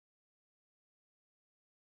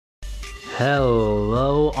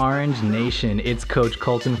Hello, Orange Nation. It's Coach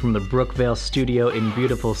Colton from the Brookvale studio in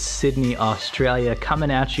beautiful Sydney, Australia,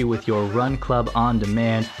 coming at you with your Run Club on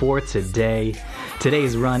Demand for today.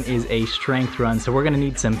 Today's run is a strength run, so we're going to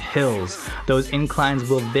need some hills. Those inclines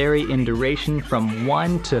will vary in duration from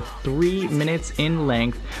 1 to 3 minutes in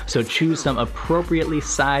length, so choose some appropriately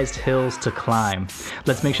sized hills to climb.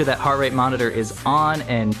 Let's make sure that heart rate monitor is on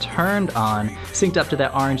and turned on, synced up to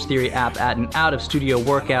that Orange Theory app at an out-of-studio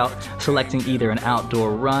workout, selecting either an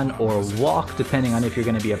outdoor run or walk, depending on if you're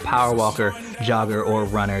going to be a power walker, jogger, or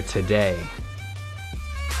runner today.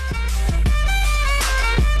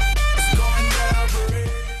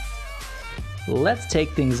 Let's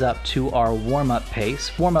take things up to our warm-up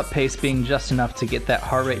pace. Warm-up pace being just enough to get that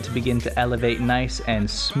heart rate to begin to elevate nice and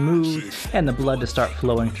smooth and the blood to start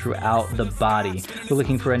flowing throughout the body. We're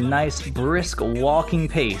looking for a nice brisk walking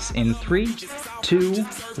pace in 3, 2,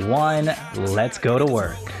 1, let's go to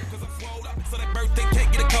work.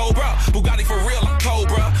 Bugatti for real, I'm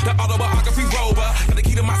Cobra. The autobiography rover. Got the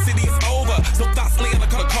key to my city is over. So thoughts lay on the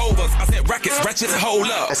color covers. I said records, wretches, hold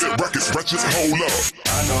up.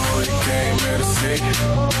 I know you came here to see.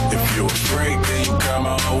 If you a freak, then you come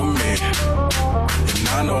on with me. And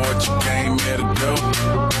I know what you came here to do.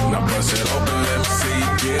 Now bust it open, let me see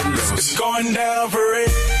you get loose. It's going down for real.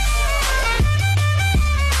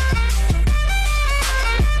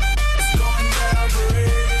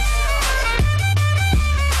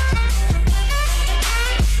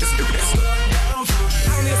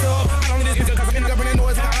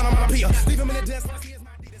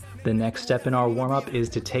 The next step in our warm-up is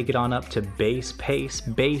to take it on up to base pace.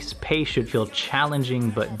 Base pace should feel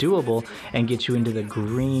challenging but doable and get you into the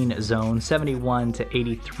green zone, 71 to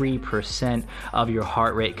 83% of your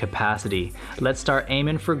heart rate capacity. Let's start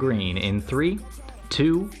aiming for green in 3,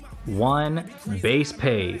 2, 1, base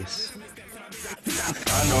pace.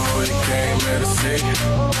 I know you came here to see.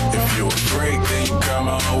 If you a freak, then you come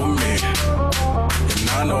on with me. And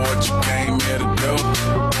I know what you came here to do.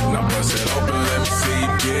 Now bust it open, let me see you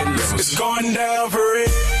get loose. It's going down for real.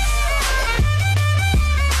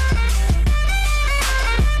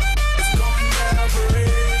 It's going down for real.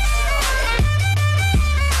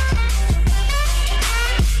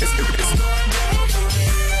 It's going down for real.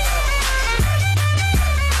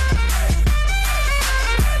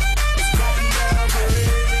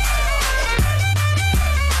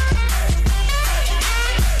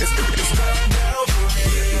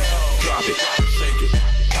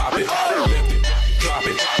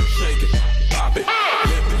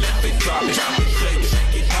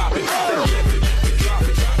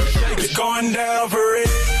 Going down for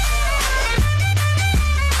real.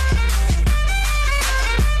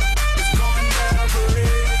 It's going down for real. It's going down for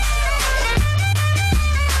real.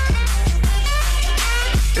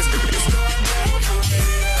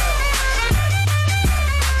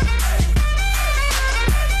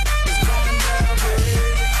 It's going down for real.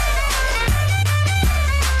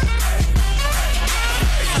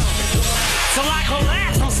 So I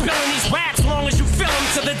collapse, I'm spilling these raps long as you feel them.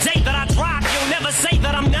 To the day that I drop, you'll never say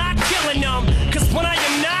that I'm not killing them. Cause when I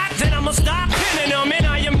am not, then I'ma stop pinning them. And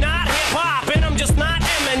I am not hip-hop, and I'm just not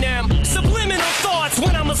Eminem. Subliminal thoughts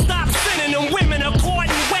when I'ma stop sending them. Women are caught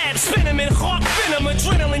in web, spin them in hawk venom.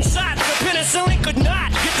 Adrenaline shots, the penicillin could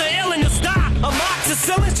not get the illin to stop.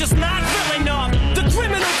 Amoxicillin's just not filling up. The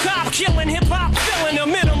criminal cop killing hip-hop, filling a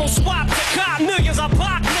minimal swap to cop. Millions of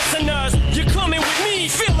pop listeners. You're coming with me,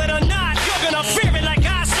 feel it or not. You're gonna fear it like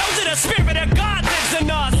I showed you. The spirit of God lives in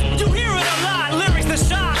us. You hear it a lot, lyrics the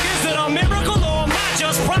shock. Is it a miracle or am I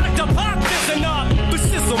just product of pop? Listen up, but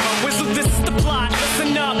sizzle my whistle, this is the plot.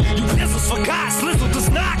 Listen up, you pistols for God, slizzle does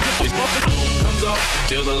not. Comes up,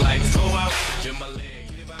 till the lights go out.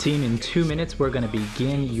 Team, in 2 minutes, we're going to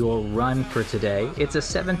begin your run for today. It's a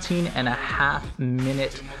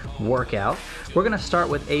 17.5-minute workout. We're going to start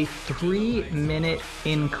with a 3-minute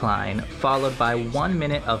incline, followed by 1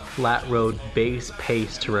 minute of flat road base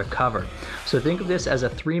pace to recover. So think of this as a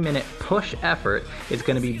 3-minute push effort. It's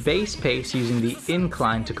going to be base pace using the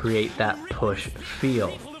incline to create that push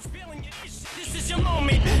feel. This is your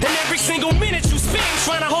moment, and every single minute you spend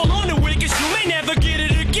trying to hold on to it, cause you may never get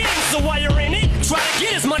it again. So while you're in it, try to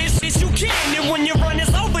get as much as you can. And when your run is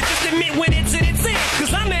over, just admit when it's in its end.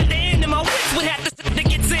 Cause I'm at the end and my wits would have to that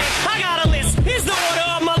gets in. I got a list, here's the order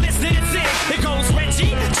of my list that it's in. It goes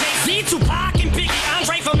Reggie, Jay-Z, Tupac, and Biggie,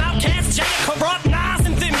 Andre from Outkast, Jay, Corrupt, Nas,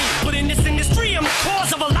 and Femi. But in this industry, I'm the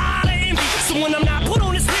cause of a lot of envy. So when I'm not put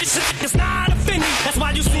on this list, it's not offending. That's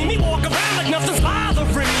why you see me walk around like nothing's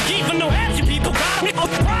bothering me. Even though half you people got a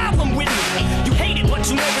problem with me. You hate it, but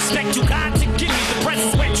you know respect. You got to give me the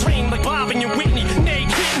presence wet dream like Bob and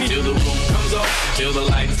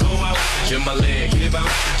till my leg give out.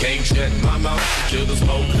 Can't shut my mouth till the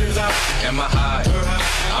smoke clears out. Am I high?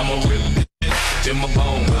 I'ma rip it till my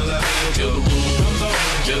bone, till the roof comes on,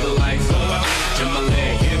 till the lights go out, till my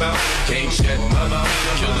leg give out. Can't shut my mouth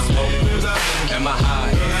till the smoke clears out. Am I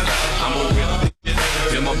high? I'ma rip it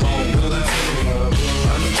till my bone comes on,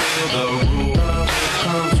 until the roof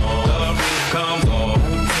comes on.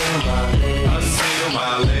 Until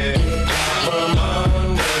my leg from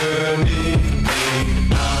underneath me.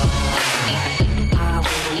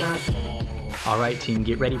 All right, team,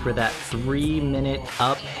 get ready for that 3-minute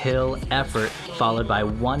uphill effort, followed by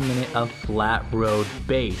 1 minute of flat road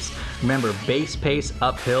base. Remember, base pace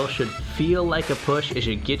uphill should feel like a push. It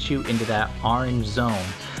should get you into that orange zone.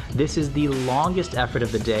 This is the longest effort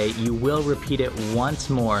of the day. You will repeat it once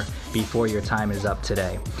more before your time is up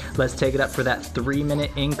today. Let's take it up for that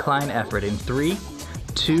 3-minute incline effort in 3,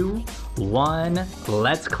 2, 1,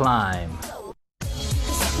 let's climb.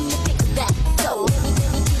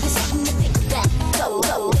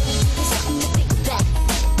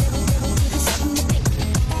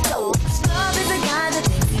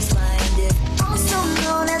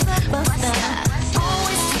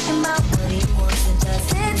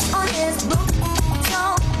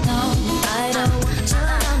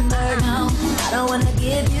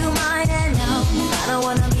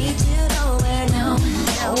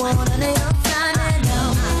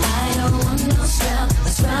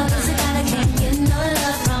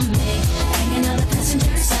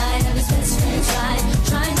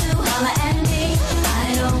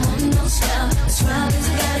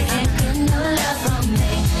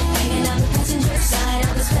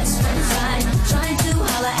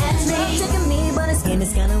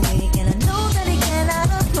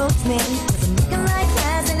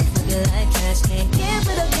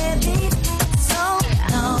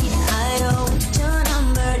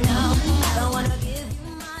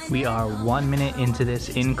 We are 1 minute into this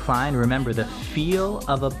incline. Remember, the feel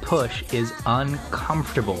of a push is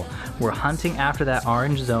uncomfortable. We're hunting after that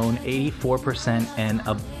orange zone, 84% and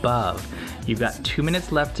above. You've got 2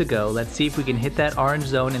 minutes left to go. Let's see if we can hit that orange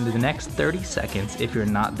zone in the next 30 seconds if you're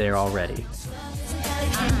not there already.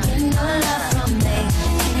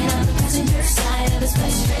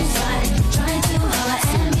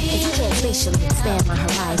 Facially expand my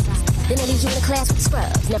horizons. Then I leave you in the class with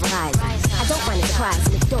scrubs, never hide. I don't find it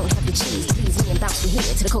surprising if you don't have the cheese to please me and bounce from here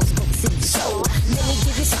to the coast of overseas. So let me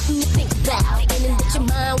give you something to think about, and enrich your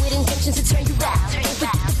mind with intentions to turn you out. Don't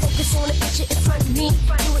forget to focus on the picture in front of me.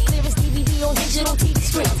 Do it clear as DVD on digital TV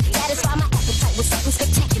screen. Satisfy my appetite with something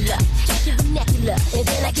spectacular. Check your vernacular, and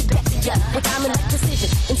then I get back to ya with diamond like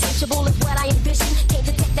precision. Insatiable is what I envision. Can't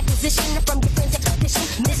detect that position from your friend's expedition.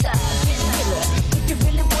 Mr. Killer, if you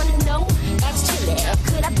really wanna know, ask Chili.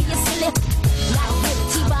 Could I be a silly? Not really.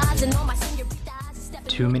 T-Boz and all my senioritas.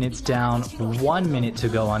 2 minutes down, 1 minute to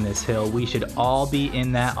go on this hill. We should all be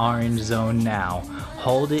in that orange zone now.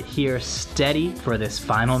 Hold it here steady for this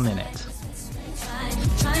final minute.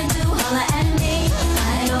 Trying to holler at me.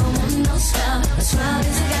 I don't want no scrub. What's wrong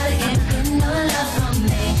is I gotta get no love from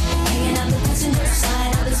me. Hanging out the passenger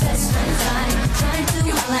side of his best friend's side. Trying to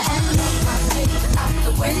holler at me. My lady out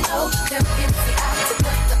the window. Them empty out to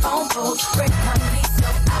put the phone post. Break my knee so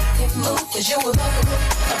I can move. Cause you a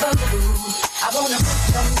bugaboo. I wanna put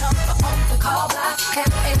your number on the call block.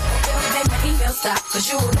 Have a bill, make my email stop. Cause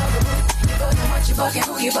you a bugaboo. You bugging what you bugging,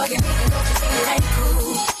 who you bugging me. And don't you see it ain't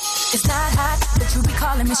cool. It's not hot that you be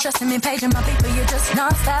calling me, stressing me, paging my people, you're just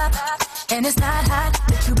non-stop. And it's not hot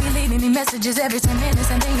that you be leaving me messages every 10 minutes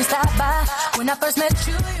and then you stop by. When I first met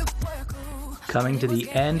you, you were cool. Coming to the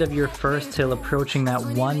end of your first hill, approaching that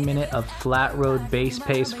 1 minute of flat road base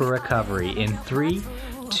pace for recovery. In 3,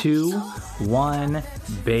 2, 1,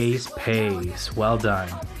 base pace. Well done.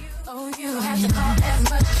 Oh, you have to call as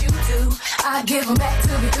much as you do. I give them back to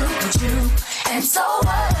be through with you. And so what?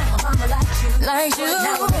 My mama like you.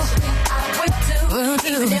 Now I will too.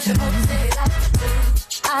 Even if the folks say they like you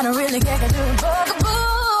too. I don't really care 'cause you're a bugaboo.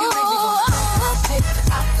 You make me want to pick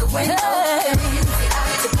out the window. And you use the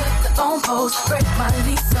eye to put the phone post. Break my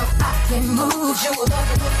lease so I can move. You a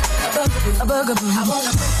bugaboo. I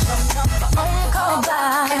wanna put your number on call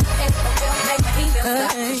by. And make my email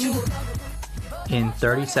stop 'cause you a bugaboo. In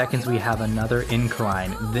 30 seconds, we have another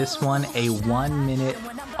incline. This one, a 1 minute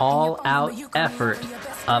all-out effort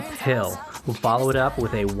uphill. We'll follow it up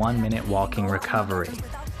with a 1 minute walking recovery.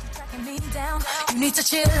 You need to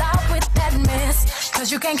chill out with that mess,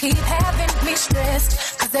 'cause you can't keep having me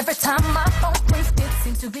stressed, 'cause every time my phone rings, it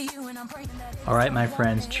seems to be you and I'm praying that All right, my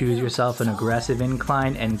friends, choose yourself an aggressive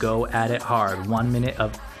incline and go at it hard. 1 minute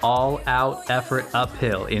of all-out effort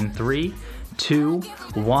uphill in 3, 2,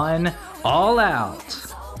 1, all out.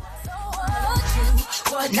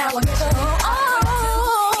 what now I'm giving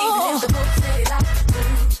even if the folks say like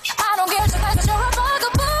I don't care too much, 'cause you're a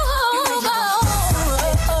bugaboo.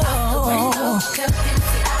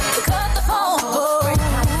 Cut the phone. Break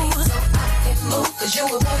my feet so I can move, 'cause you're a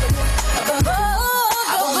bugaboo.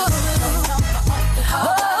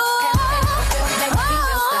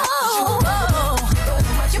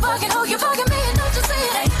 You're bugging me and don't you see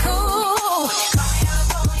it ain't cool.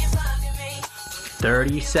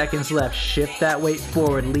 30 seconds left. Shift that weight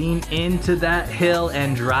forward. Lean into that hill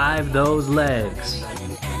and drive those legs.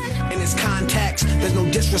 In this context, there's no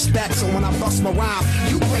disrespect, so when I bust my rhyme,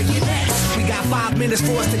 you break your necks. We got 5 minutes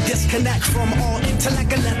for us to disconnect from all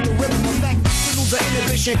intellect and let the rhythm affect. You lose the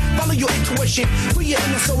inhibition, follow your intuition, free your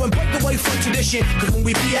inner soul and break away from tradition. 'Cause when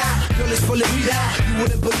we be out, girl, it's fully we out. You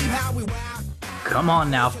wouldn't believe how we wow. Come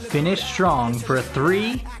on now, finish strong for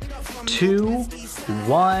 3, 2,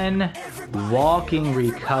 1. Walking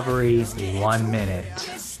recovery, 1 minute.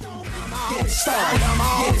 Get it started,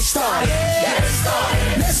 get it started, get it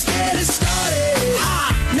started. Let's get it started.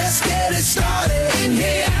 Let's get it started in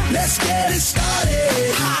here. Let's get it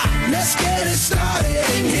started. Let's get it started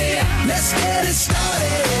in here. Let's get it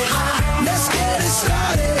started. Let's get it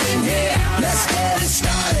started in here. Let's get it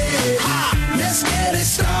started. Let's get it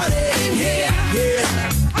started in here.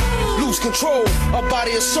 Yeah. Lose control of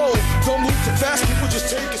body and soul. Don't move too fast, people just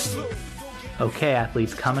take it slow. Okay,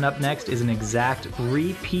 athletes, coming up next is an exact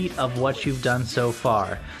repeat of what you've done so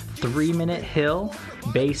far. 3-minute hill,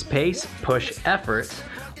 base pace, push effort,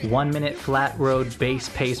 1-minute flat road, base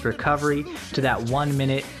pace recovery to that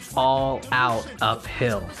 1-minute all out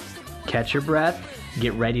uphill. Catch your breath,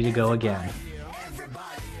 get ready to go again.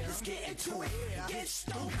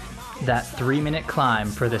 That 3-minute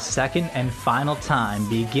climb for the second and final time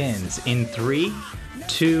begins in 3,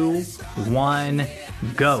 2, 1,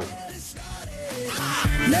 go.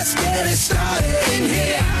 Let's get it started in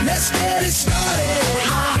here. Let's get it started.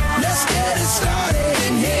 Let's get it started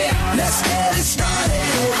in here. Let's get it started.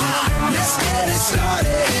 Let's get it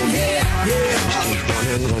started in here. Yeah.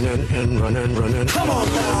 Running and running. Come on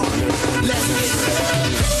now. Let's get it.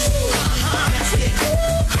 Let's get it.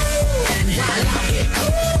 And I like it.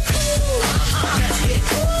 Let's get it.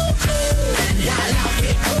 And I like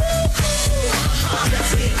it.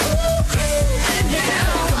 Let's get it. And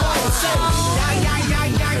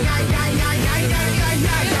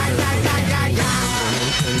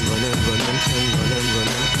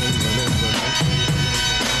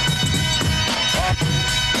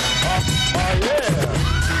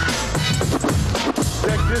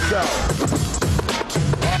Check this out.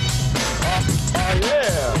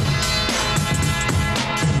 Yeah.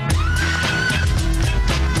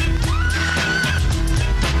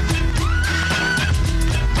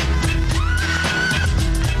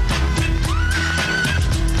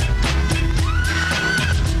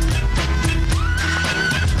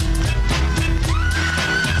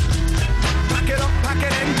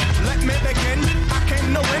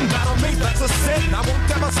 That's a sin. I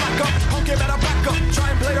won't ever slack up. Honky, better back up. Try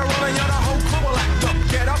and play the role and you're the whole crew will act up.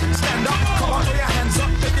 Get up, stand up. Come on, throw your hands up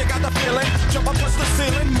if you got the feeling. Jump up, touch the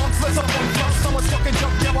ceiling. Monsters up on plus. Someone's fucking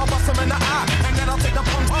jump. Yeah, I'll bust them in the eye. And then I'll take the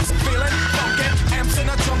pump. Feeling funkin'. Amps in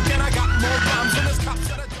a trunk and I got more rhymes in this cops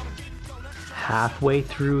that are junkie. Halfway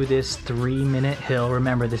through this 3-minute hill,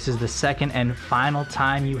 remember this is the second and final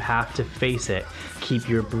time you have to face it. Keep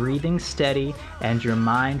your breathing steady and your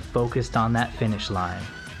mind focused on that finish line.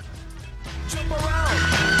 Jump around.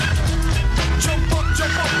 Jump up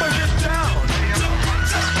and get down.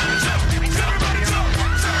 Everybody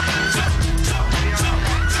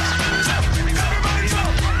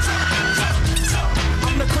jump.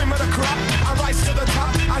 I'm the cream of the crop. I rise to the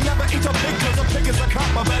top. I never eat a pig 'cause a pig is a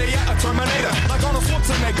cop. Or better yet, a Terminator. Like Arnold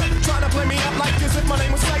Schwarzenegger. Trying to play me up like as if my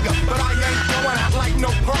name was Sega. But I ain't going out like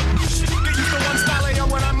no punk. Get used to one style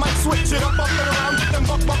of when I might switch it up and around. Then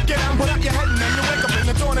buck, get down. Put out your head and then you wake up in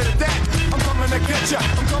the dawn of the dead. I'm coming to get ya,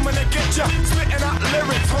 spitting out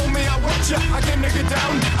lyrics, homie, I want ya. I came to get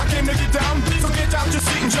down, so get out your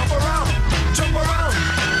seat and jump around, jump around,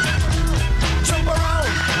 jump around,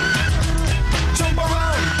 jump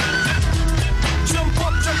around,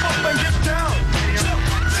 jump up and get down.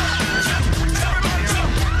 Everybody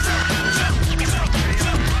jump,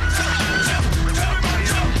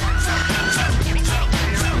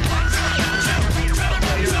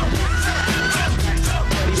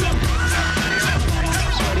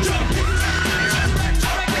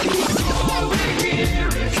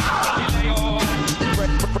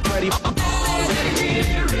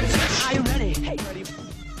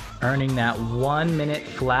 Earning that 1-minute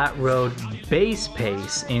flat road base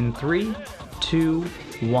pace in 3, 2,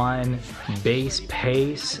 1, base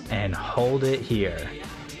pace, and hold it here.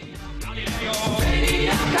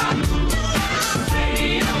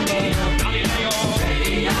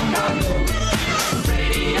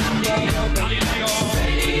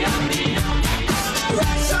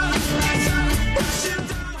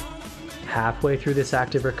 Halfway through this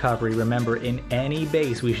active recovery, remember in any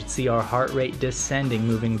base we should see our heart rate descending,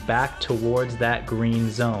 moving back towards that green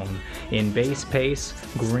zone. In base pace,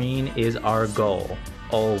 green is our goal,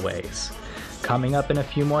 always. Coming up in a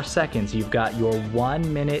few more seconds, you've got your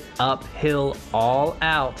 1 minute uphill all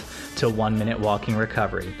out to 1 minute walking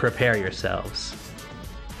recovery. Prepare yourselves.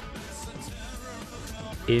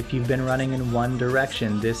 If you've been running in one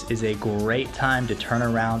direction, this is a great time to turn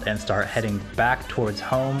around and start heading back towards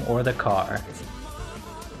home or the car.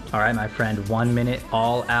 All right, my friend, 1 minute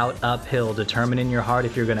all out uphill. Determine in your heart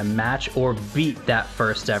if you're gonna match or beat that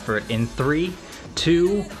first effort in 3,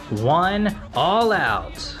 2, 1, all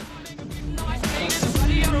out.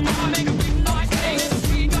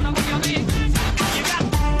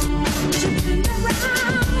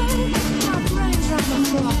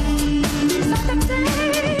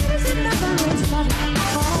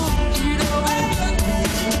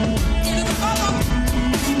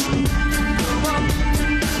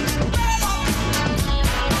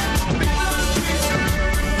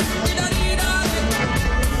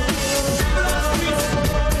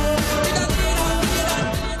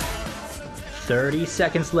 "30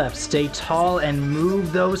 seconds left. Stay tall and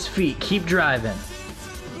move those feet. Keep driving."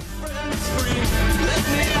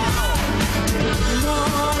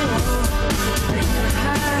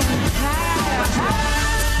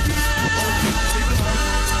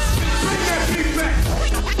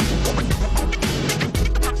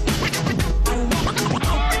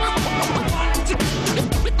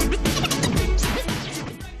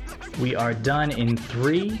 We are done in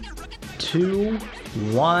 3, 2,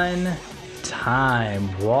 1. Time.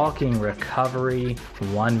 Walking recovery,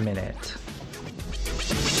 1 minute.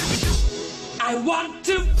 I want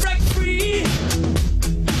to break free.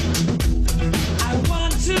 I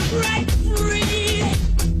want to break free.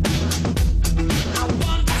 I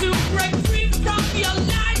want to break free from your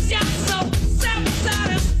lies. You're so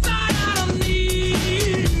self-satisfied. I don't need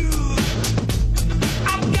you.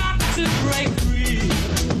 I've got to break free.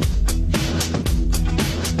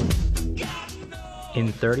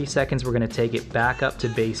 In 30 seconds, we're going to take it back up to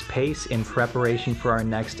base pace in preparation for our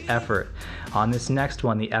next effort. On this next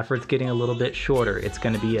one, the effort's getting a little bit shorter. It's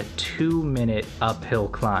going to be a 2-minute uphill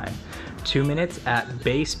climb. 2 minutes at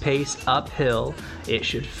base pace uphill. It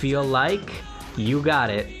should feel like, you got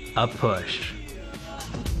it, a push.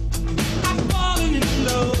 I'm falling in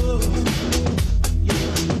love.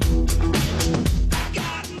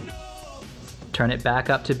 Turn it back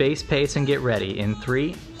up to base pace and get ready. In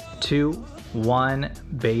 3, 2, 1,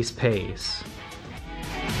 base pace.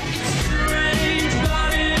 Strange,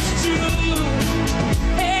 but it's true.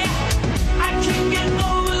 Hey, I can't get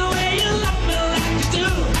over the way you love me like you do.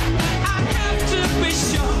 I have to be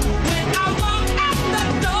sure when I walk out the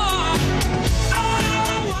door. Oh,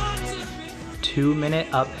 I want to be. 2-minute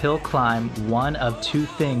uphill climb, one of two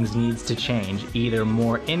things needs to change. Either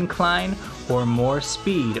more incline or more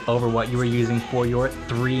speed over what you were using for your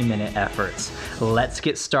 3-minute efforts. Let's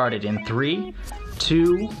get started in 3,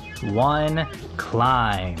 2, 1,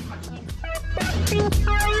 climb.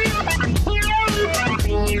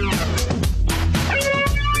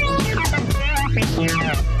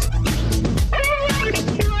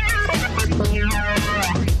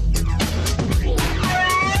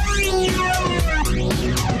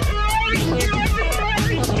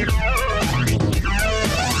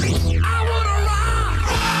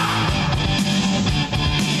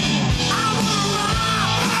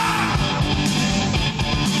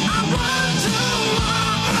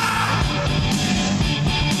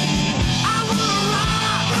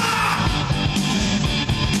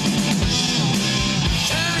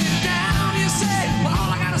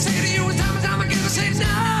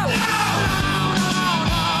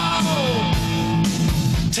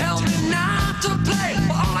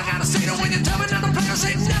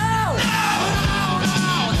 Say no, no,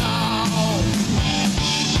 no, no.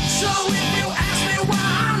 So if you ask me why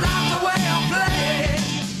I like the way I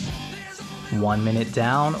play. 1 minute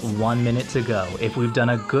down, 1 minute to go. If we've done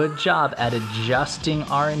a good job at adjusting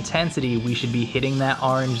our intensity, we should be hitting that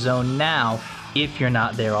orange zone now if you're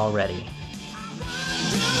not there already.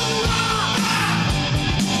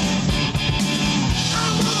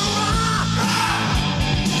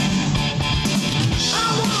 I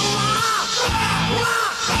wanna rock, rock,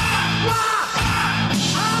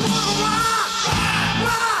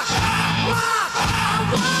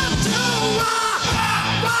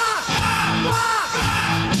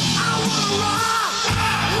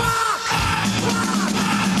 rock.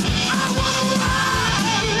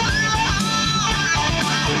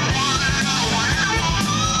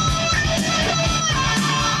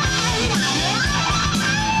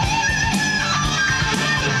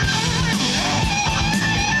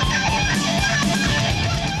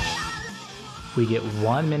 we get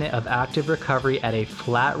 1 minute of active recovery at a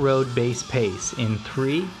flat road base pace in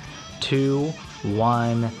 3, 2,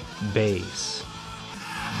 1, base.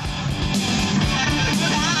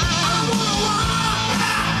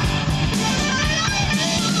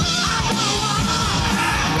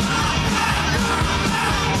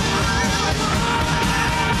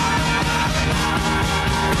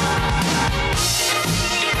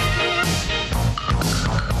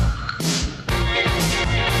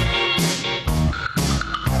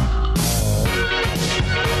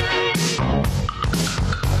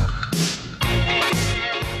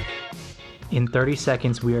 In 30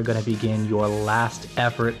 seconds, we are going to begin your last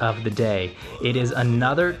effort of the day. It is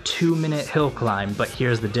another 2-minute hill climb, but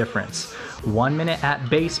here's the difference. 1 minute at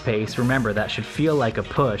base pace, remember that should feel like a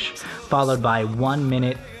push, followed by 1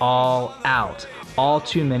 minute all out, all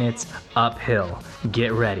 2 minutes uphill.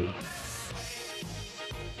 Get ready.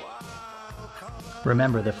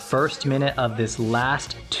 Remember, the first minute of this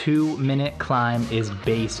last 2-minute climb is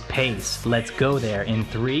base pace. Let's go there in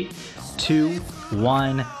 3, 2,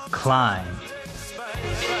 1, climb.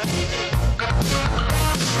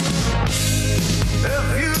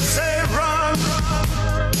 If you say run,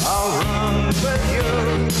 I'll run with you.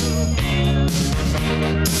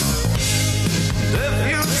 If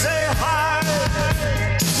you say hide,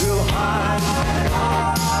 we'll hide.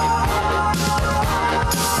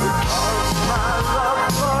 Because my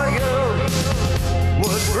love for you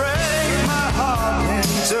would break my heart in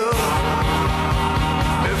two.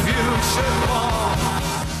 If you should fall.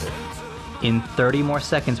 In 30 more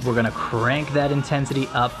seconds, we're gonna crank that intensity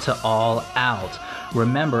up to all out.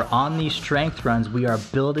 Remember, on these strength runs, we are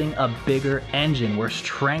building a bigger engine. We're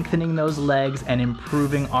strengthening those legs and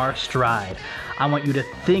improving our stride. I want you to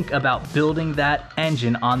think about building that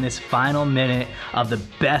engine on this final minute of the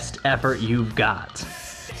best effort you've got.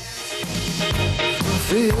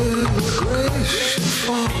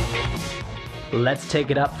 Let's take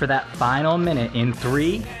it up for that final minute in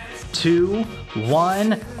 3, 2,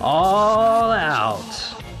 1, all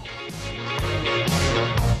out.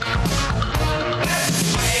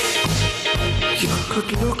 You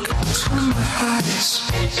could look into my eyes.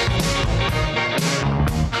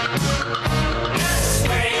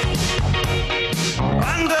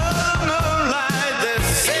 Under the moonlight, this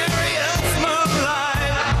serious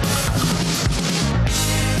moonlight.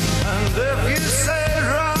 And if you say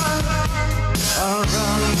run, I'll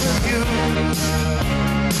run with you.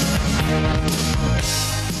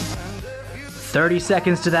 30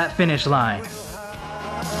 seconds to that finish line.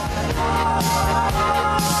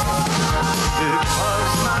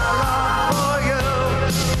 Because my love for you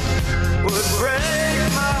would break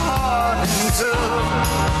my heart in two.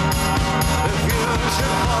 If you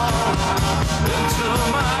should fall into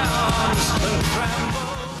my arms and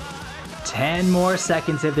tremble. 10 more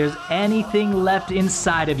seconds. If there's anything left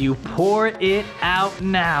inside of you, pour it out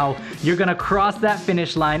now. You're gonna cross that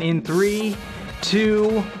finish line in 3,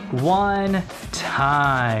 2, 1,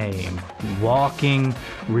 time. Walking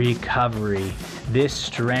recovery. This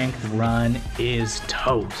strength run is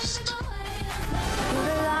toast. You're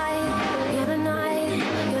the light, you're the night,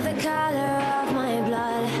 you're the color of my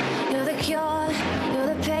blood. You're the cure, you're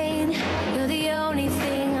the pain, you're the only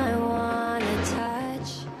thing I wanna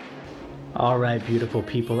touch. All right, beautiful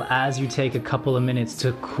people, as you take a couple of minutes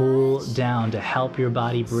to cool down, to help your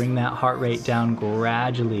body bring that heart rate down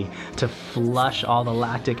gradually, to flush all the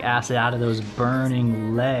lactic acid out of those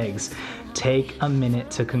burning legs, take a minute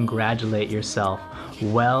to congratulate yourself.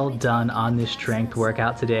 Well done on this strength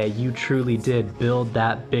workout today. You truly did build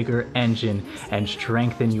that bigger engine and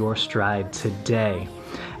strengthen your stride today.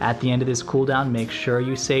 At the end of this cool down, make sure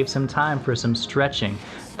you save some time for some stretching.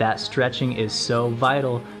 That stretching is so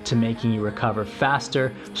vital to making you recover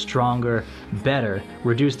faster, stronger, better,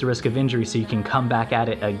 reduce the risk of injury so you can come back at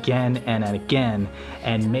it again and again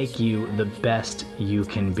and make you the best you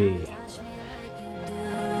can be.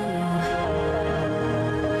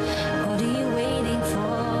 What are you waiting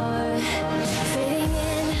for? Fading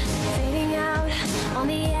in, fading out, on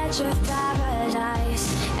the edge of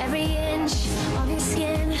paradise. Every inch of your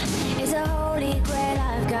skin is a holy grail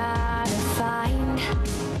I've gotta find.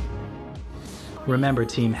 Remember,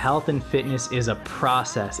 team, health and fitness is a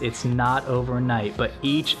process. It's not overnight, but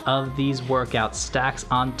each of these workouts stacks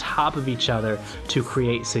on top of each other to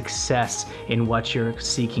create success in what you're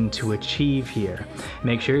seeking to achieve here.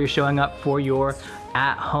 Make sure you're showing up for your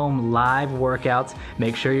at-home live workouts.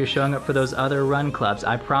 Make sure you're showing up for those other run clubs.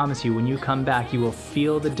 I promise you, when you come back, you will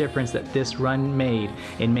feel the difference that this run made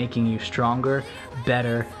in making you stronger,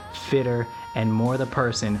 better, fitter, and more the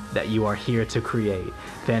person that you are here to create.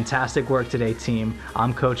 Fantastic work today, team.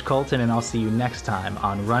 I'm Coach Colton, and I'll see you next time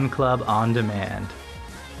on Run Club On Demand.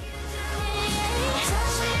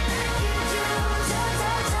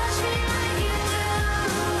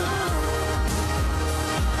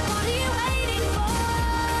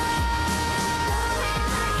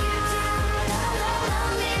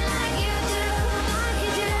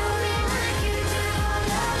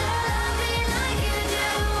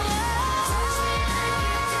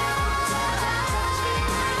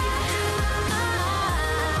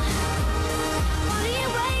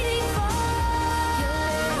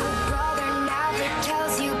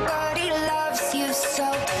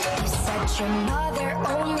 Your mother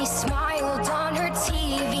only smiled on her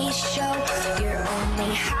TV show. You're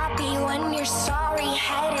only happy when your sorry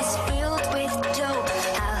head is filled with dope.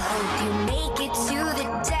 I hope you make it to the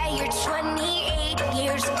day you're 28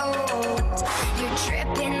 years old. You're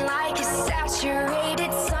dripping like a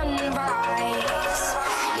saturated sunrise.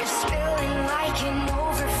 You're spilling like an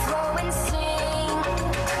overflowing sink.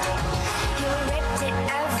 You ripped at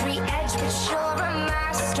every edge, but you're a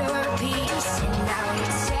masterpiece. And now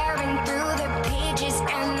you're tearing through the pages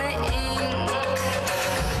and the ink.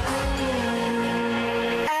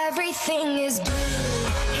 Everything is blue.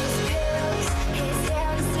 His pillows, his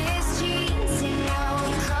hands, his jeans, and now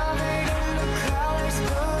I'm covered in the colors,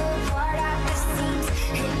 pulled apart at the seams.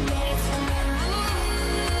 And it's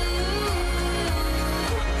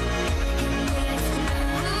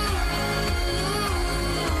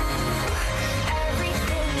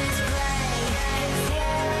everything is gray. His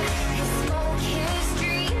hair, his smoke, his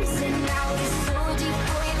dreams, and now he's so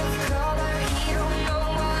devoid of color, he don't know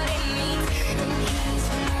what it means. And he's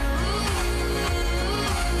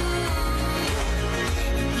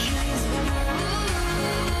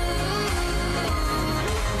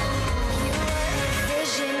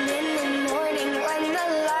vision in the morning when the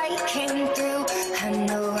light came through. I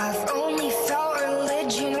know I've only felt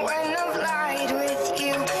religion when I've lied with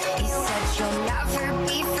you. He said you'll never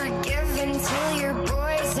be forgiven till your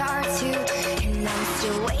boys are too. And I'm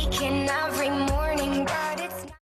still waking every morning